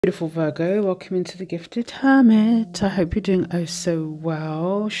Beautiful Virgo, welcome into the Gifted Hermit. I hope you're doing oh so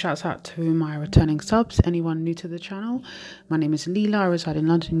well. Shouts out to my returning subs, anyone new to the channel. My name is Leela, I reside in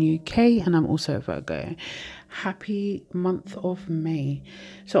London, UK, and I'm also a Virgo. Happy month of May.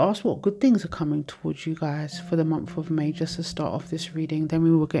 So ask what good things are coming towards you guys for the month of May, just to start off this reading. Then we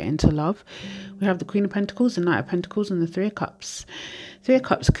will get into love. We have the Queen of Pentacles, the Knight of Pentacles, and the Three of Cups. Three of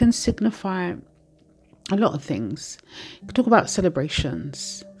Cups can signify a lot of things. You can talk about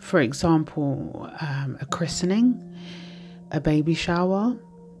celebrations. For example, a christening, a baby shower,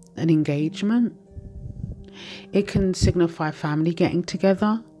 an engagement. It can signify family getting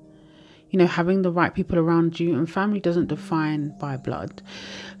together, you know, having the right people around you. And family doesn't define by blood.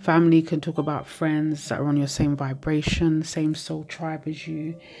 Family can talk about friends that are on your same vibration, same soul tribe as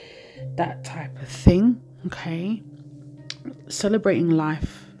you, that type of thing. Okay, celebrating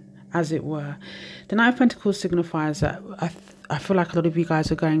life, as it were. The Knight of Pentacles signifies that I feel like a lot of you guys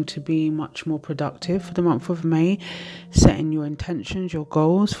are going to be much more productive for the month of May, setting your intentions, your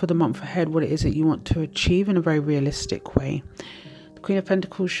goals for the month ahead, what it is that you want to achieve in a very realistic way. The Queen of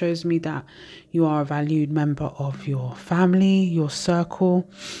Pentacles shows me that you are a valued member of your family, your circle,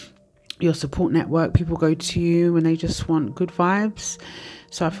 your support network. People go to you when they just want good vibes.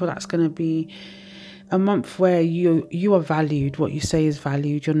 So I feel that's going to be a month where you are valued. What you say is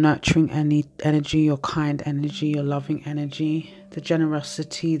valued. You're nurturing energy, your kind energy, your loving energy, the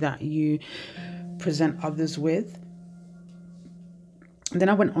generosity that you present others with. And then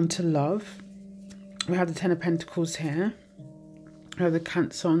I went on to love. We have the Ten of Pentacles here. We have the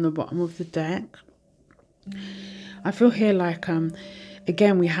Cancer on the bottom of the deck. I feel here like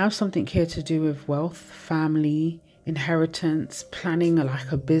again, we have something here to do with wealth, family, inheritance, planning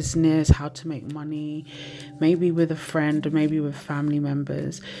like a business, how to make money, maybe with a friend or maybe with family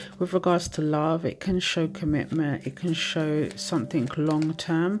members. With regards to love, it can show commitment, it can show something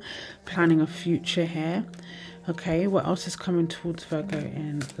long-term, planning a future here. Okay, what else is coming towards Virgo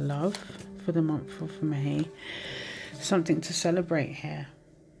in love for the month of May? Something to celebrate here.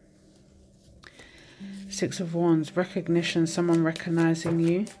 Six of Wands, recognition, someone recognizing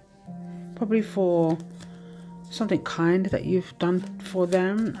you, probably for something kind that you've done for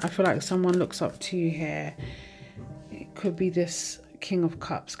them. I feel like someone looks up to you here. It could be this King of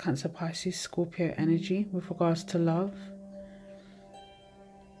Cups, Cancer, Pisces, Scorpio energy with regards to love.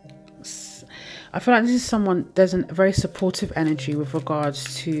 I feel like this is someone, there's a very supportive energy with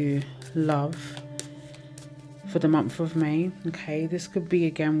regards to love for the month of May. Okay, this could be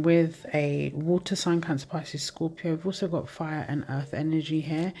again with a water sign, Cancer, Pisces, Scorpio. We've also got fire and earth energy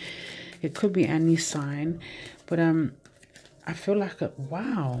here. It could be any sign, but I feel like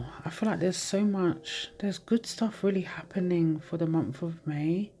wow, I feel like there's so much, there's good stuff really happening for the month of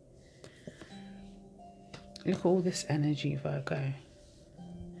May. Look at all this energy, Virgo.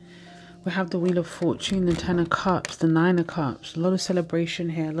 We have the Wheel of Fortune, the Ten of Cups, the Nine of Cups. A lot of celebration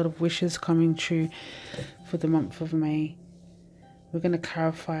here, a lot of wishes coming true for the month of May. We're going to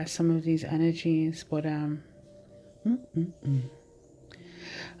clarify some of these energies, but I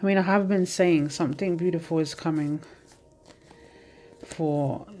mean, I have been saying something beautiful is coming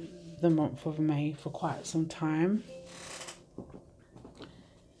for the month of May for quite some time.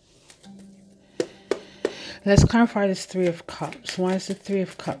 Let's clarify this Three of Cups. Why is the Three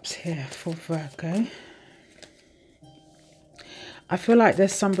of Cups here for Virgo? I feel like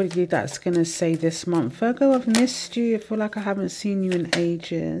there's somebody that's going to say this month, Virgo, I've missed you. I feel like I haven't seen you in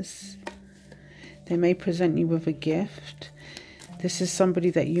ages. They may present you with a gift. This is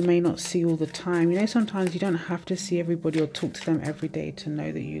somebody that you may not see all the time. You know, sometimes you don't have to see everybody or talk to them every day to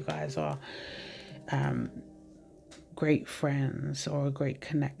know that you guys are great friends or a great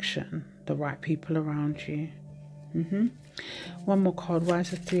connection. The right people around you. One more card. Why is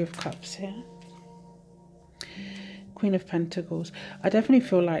the Three of Cups here? Queen of Pentacles. I definitely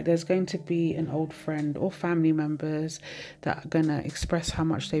feel like there's going to be an old friend or family members that are going to express how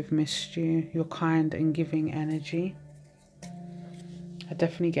much they've missed you. Your kind and giving energy. I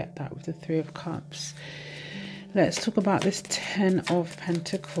definitely get that with the Three of Cups. Let's talk about this Ten of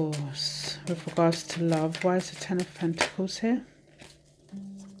Pentacles with regards to love. Why is the Ten of Pentacles here?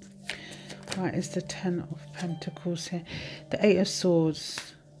 Why is the Ten of Pentacles here? The Eight of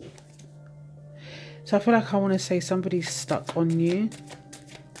Swords. So I feel like I want to say somebody's stuck on you.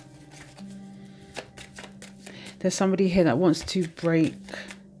 There's somebody here that wants to break.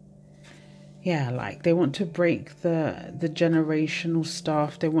 Yeah, like they want to break the generational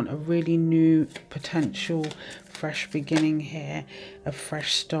stuff. They want a really new potential fresh beginning here. A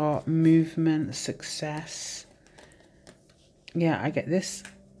fresh start, movement, success. Yeah, I get this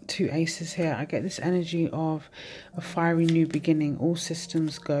two aces here. I get this energy of a fiery new beginning, all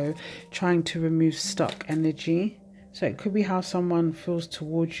systems go, trying to remove stuck energy. So it could be how someone feels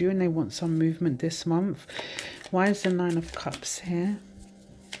towards you and they want some movement this month. Why is the Nine of Cups here?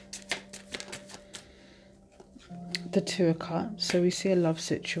 The Two of Cups. So we see a love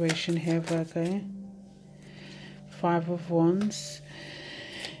situation here, Virgo. Five of Wands,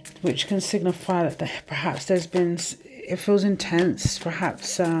 which can signify that perhaps there's been, it feels intense,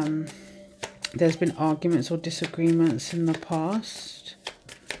 perhaps there's been arguments or disagreements in the past.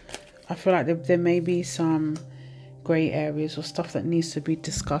 I feel like there may be some grey areas or stuff that needs to be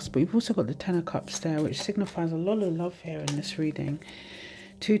discussed, but we've also got the Ten of Cups there, which signifies a lot of love here in this reading.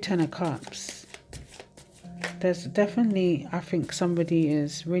 Two Ten of Cups. There's definitely, I think somebody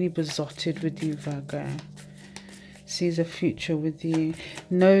is really besotted with you, Virgo. Sees a future with you,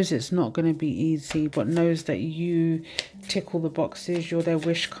 knows it's not going to be easy, but knows that you tick all the boxes, you're their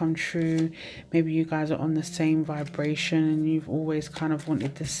wish come true. Maybe you guys are on the same vibration and you've always kind of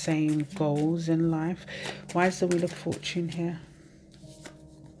wanted the same goals in life. Why is the Wheel of Fortune here?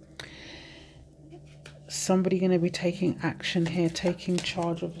 Somebody going to be taking action here, taking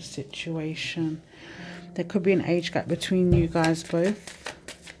charge of a situation. There could be an age gap between you guys both.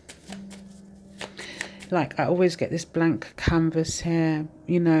 Like, I always get this blank canvas here,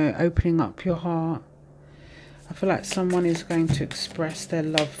 you know, opening up your heart. I feel like someone is going to express their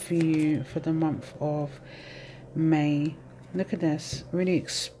love for you for the month of May. Look at this. Really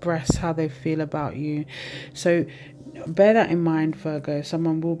express how they feel about you. So bear that in mind, Virgo.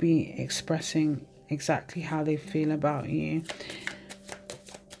 Someone will be expressing exactly how they feel about you.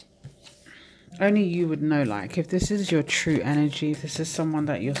 Only you would know, like, if this is your true energy, if this is someone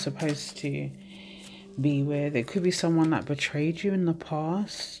that you're supposed to be with. It could be someone that betrayed you in the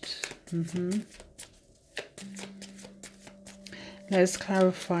past. Let's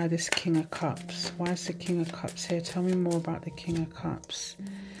clarify this King of Cups. Why is the King of Cups here? Tell me more about the King of Cups.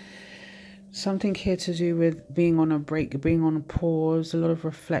 Something here to do with being on a break, being on a pause, a lot of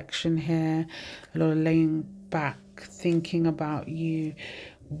reflection here, a lot of laying back, thinking about you.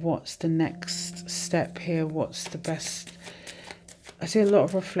 What's the next step here? What's the best? I see a lot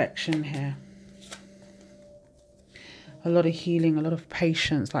of reflection here. A lot of healing, a lot of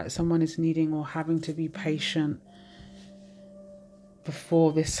patience, like someone is needing or having to be patient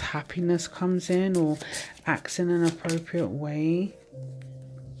before this happiness comes in, or acts in an appropriate way.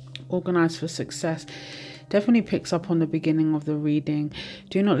 Organized for success. Definitely picks up on the beginning of the reading.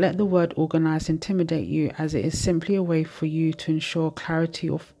 Do not let the word organized intimidate you, as it is simply a way for you to ensure clarity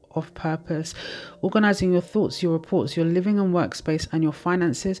of purpose. Organizing your thoughts, your reports, your living and workspace, and your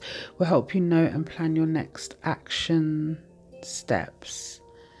finances will help you know and plan your next action steps.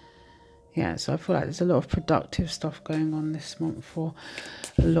 Yeah, so I feel like there's a lot of productive stuff going on this month for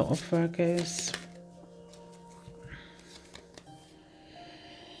a lot of Virgos.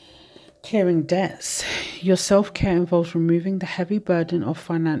 Clearing debts. Your self-care involves removing the heavy burden of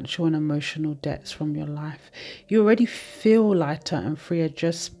financial and emotional debts from your life. You already feel lighter and freer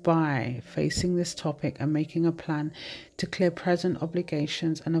just by facing this topic and making a plan to clear present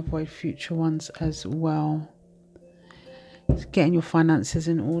obligations and avoid future ones as well. Getting your finances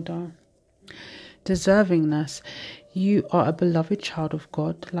in order. Deservingness. You are a beloved child of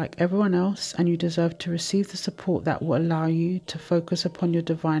God like everyone else, and you deserve to receive the support that will allow you to focus upon your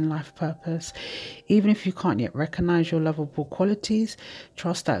divine life purpose. Even if you can't yet recognize your lovable qualities,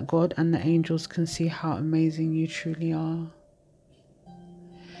 trust that God and the angels can see how amazing you truly are.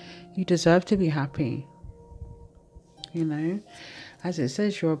 You deserve to be happy. You know, as it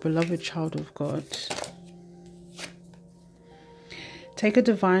says, you're a beloved child of God. Take a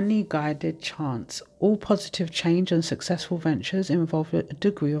divinely guided chance. All positive change and successful ventures involve a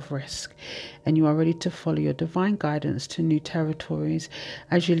degree of risk, and you are ready to follow your divine guidance to new territories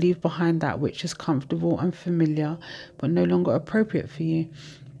as you leave behind that which is comfortable and familiar but no longer appropriate for you.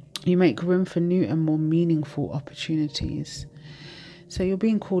 You make room for new and more meaningful opportunities. So you're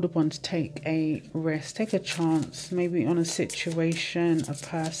being called upon to take a risk, take a chance, maybe on a situation, a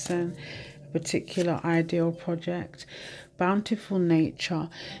person, a particular ideal project. Bountiful nature.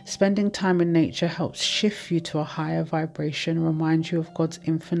 Spending time in nature helps shift you to a higher vibration, reminds you of God's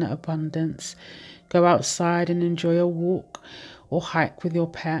infinite abundance. Go outside and enjoy a walk or hike with your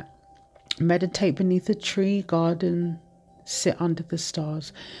pet. Meditate beneath a tree, garden, sit under the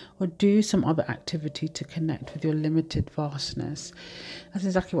stars, or do some other activity to connect with your limited vastness. That's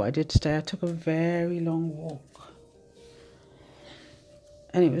exactly what I did today. I took a very long walk.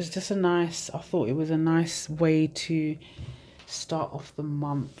 And it was just I thought it was a nice way to start off the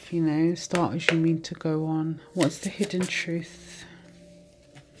month, you know, start as you mean to go on. What's the hidden truth?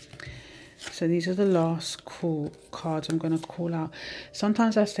 So these are the last cards I'm going to call out.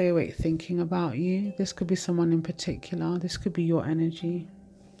 Sometimes I stay awake thinking about you. This could be someone in particular. This could be your energy.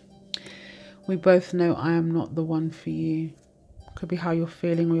 We both know I am not the one for you. Could be how you're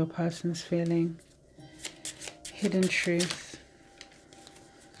feeling or your person's feeling. Hidden truth.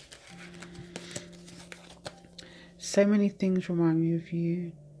 So many things remind me of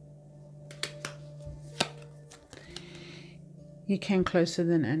you. You came closer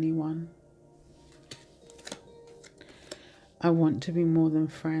than anyone. I want to be more than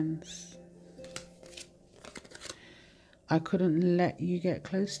friends. I couldn't let you get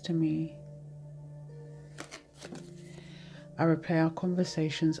close to me. I replay our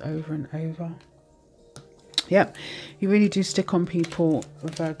conversations over and over. Yep, you really do stick on people,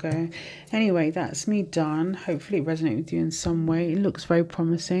 Virgo. Anyway, that's me done. Hopefully it resonated with you in some way. It looks very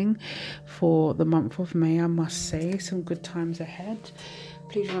promising for the month of May, I must say. Some good times ahead.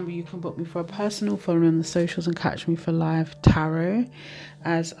 Please remember you can book me for a personal, follow me on the socials and catch me for live tarot.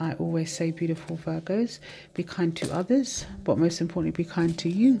 As I always say, beautiful Virgos, be kind to others, but most importantly, be kind to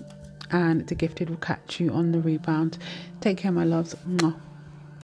you. And the gifted will catch you on the rebound. Take care, my loves. Mwah.